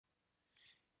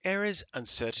Errors,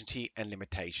 uncertainty, and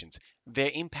limitations.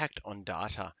 Their impact on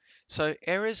data. So,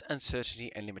 errors,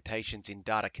 uncertainty, and limitations in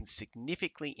data can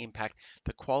significantly impact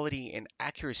the quality and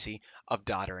accuracy of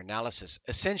data analysis.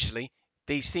 Essentially,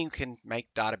 these things can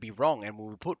make data be wrong, and when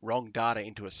we put wrong data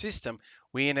into a system,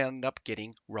 we end up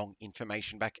getting wrong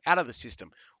information back out of the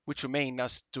system, which will mean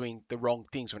us doing the wrong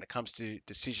things when it comes to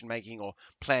decision making or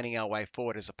planning our way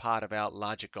forward as a part of our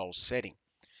larger goal setting.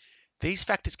 These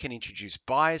factors can introduce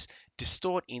bias,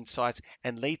 distort insights,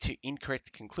 and lead to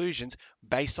incorrect conclusions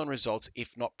based on results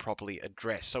if not properly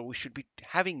addressed. So we should be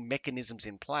having mechanisms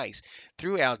in place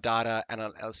through our data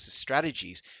analysis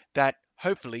strategies that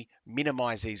hopefully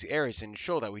minimize these errors and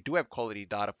ensure that we do have quality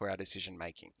data for our decision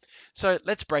making. So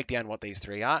let's break down what these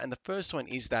three are. And the first one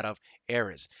is that of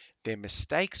errors. They're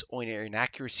mistakes or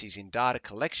inaccuracies in data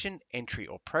collection, entry,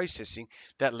 or processing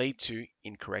that lead to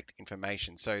incorrect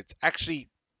information. So it's actually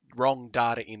wrong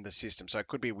data in the system. So it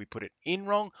could be we put it in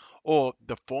wrong, or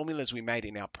the formulas we made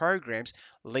in our programs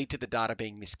lead to the data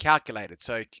being miscalculated.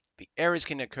 So the errors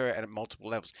can occur at multiple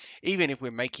levels. Even if we're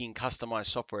making customized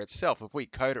software itself, if we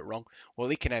code it wrong,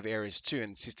 well, it can have errors too,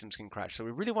 and systems can crash. So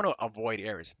we really want to avoid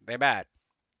errors. They're bad.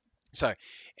 So,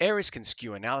 errors can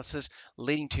skew analysis,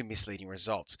 leading to misleading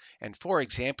results. And for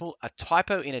example, a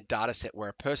typo in a dataset where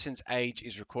a person's age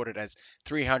is recorded as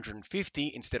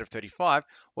 350 instead of 35,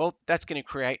 well, that's going to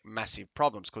create massive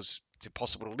problems because it's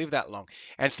impossible to live that long.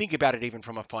 And think about it even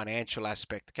from a financial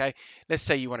aspect, okay? Let's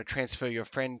say you want to transfer your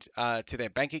friend to their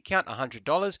bank account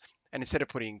 $100. And instead of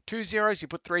putting two zeros, you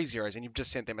put three zeros and you've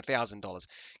just sent them $1,000.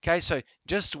 Okay, so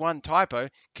just one typo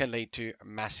can lead to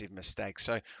massive mistakes.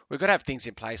 So we've got to have things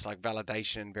in place like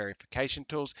validation and verification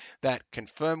tools that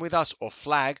confirm with us or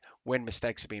flag when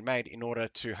mistakes have been made in order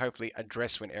to hopefully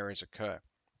address when errors occur.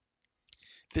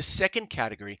 The second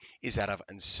category is that of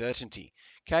uncertainty.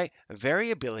 Okay,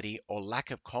 variability or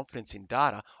lack of confidence in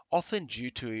data, often due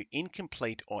to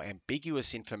incomplete or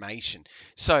ambiguous information.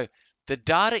 So the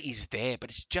data is there, but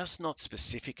it's just not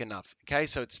specific enough. Okay,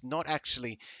 so it's not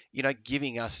actually,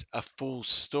 giving us a full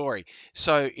story.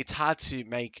 So it's hard to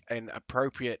make an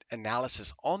appropriate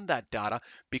analysis on that data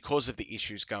because of the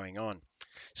issues going on.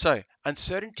 So,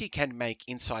 uncertainty can make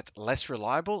insights less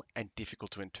reliable and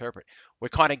difficult to interpret. We're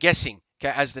kind of guessing,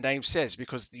 okay, as the name says,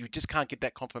 because you just can't get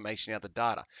that confirmation out of the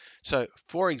data. So,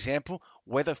 for example,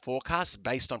 weather forecasts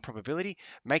based on probability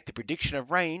make the prediction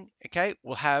of rain, okay,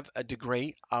 will have a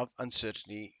degree of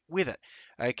uncertainty with it.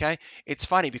 Okay, it's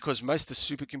funny because most of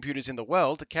the supercomputers in the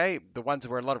world, okay, the ones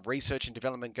where a lot of research and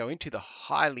development go into, the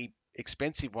highly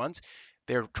expensive ones,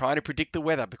 they're trying to predict the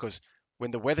weather because when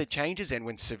the weather changes and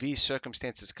when severe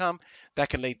circumstances come, that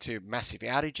can lead to massive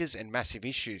outages and massive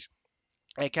issues.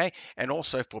 Okay, and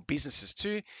also for businesses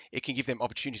too, it can give them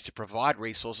opportunities to provide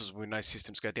resources when those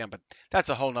systems go down. But that's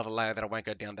a whole nother layer that I won't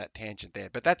go down that tangent there.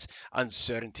 But that's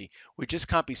uncertainty. We just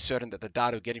can't be certain that the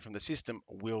data we're getting from the system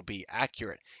will be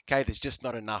accurate. Okay, there's just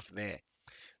not enough there.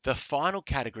 The final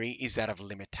category is that of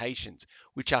limitations,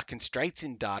 which are constraints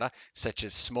in data such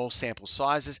as small sample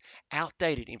sizes,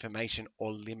 outdated information,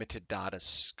 or limited data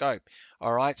scope.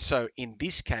 All right, so in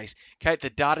this case, okay, the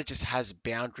data just has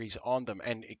boundaries on them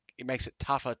and it makes it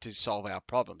tougher to solve our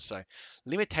problems. So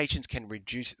limitations can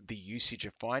reduce the usage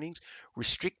of findings,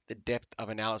 restrict the depth of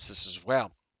analysis as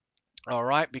well. All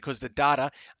right, because the data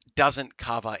doesn't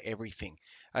cover everything.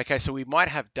 Okay, so we might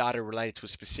have data related to a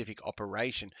specific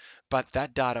operation, but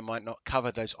that data might not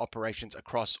cover those operations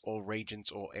across all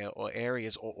regions or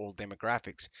areas or all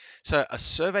demographics. So a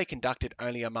survey conducted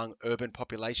only among urban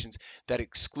populations that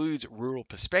excludes rural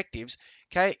perspectives,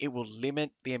 okay, it will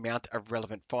limit the amount of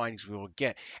relevant findings we will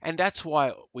get. And that's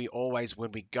why we always,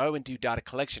 when we go and do data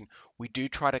collection, we do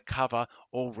try to cover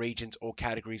all regions, all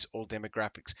categories, all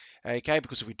demographics. Okay,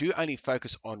 because if we do only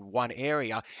focus on one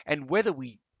area, and whether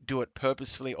we do it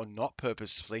purposefully or not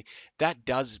purposefully, that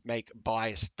does make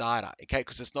biased data, okay,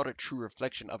 because it's not a true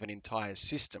reflection of an entire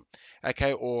system,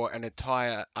 okay, or an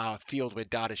entire field where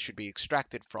data should be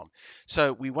extracted from.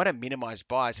 So we want to minimize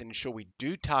bias and ensure we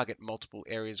do target multiple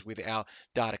areas with our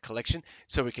data collection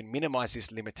so we can minimize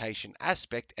this limitation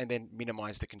aspect and then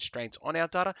minimize the constraints on our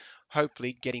data,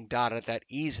 hopefully getting data that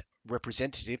is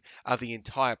representative of the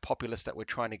entire populace that we're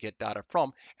trying to get data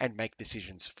from and make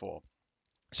decisions for.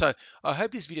 So I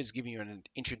hope this video is giving you an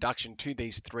introduction to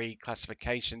these three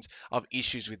classifications of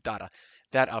issues with data.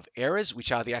 That of errors,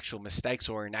 which are the actual mistakes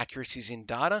or inaccuracies in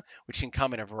data, which can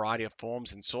come in a variety of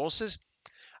forms and sources.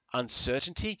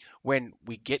 uncertainty when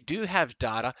we do have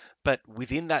data, but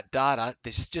within that data,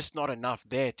 there's just not enough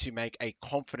there to make a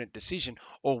confident decision,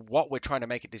 or what we're trying to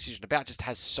make a decision about just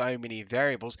has so many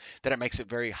variables that it makes it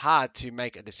very hard to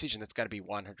make a decision that's going to be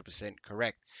 100%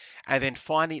 correct. And then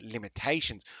finally,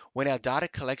 limitations. When our data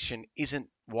collection isn't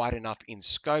wide enough in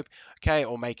scope, okay,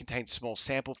 or may contain small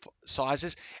sample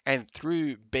sizes, and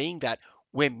through being that,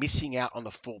 we're missing out on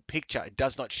the full picture. It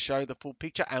does not show the full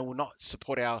picture and will not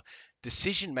support our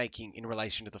decision making in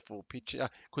relation to the full picture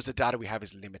because the data we have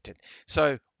is limited.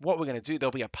 So what we're going to do,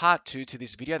 there'll be a part 2 to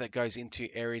this video that goes into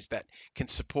areas that can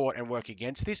support and work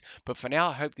against this. But for now,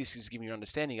 I hope this is giving you an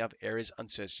understanding of errors,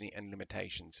 uncertainty, and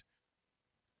limitations.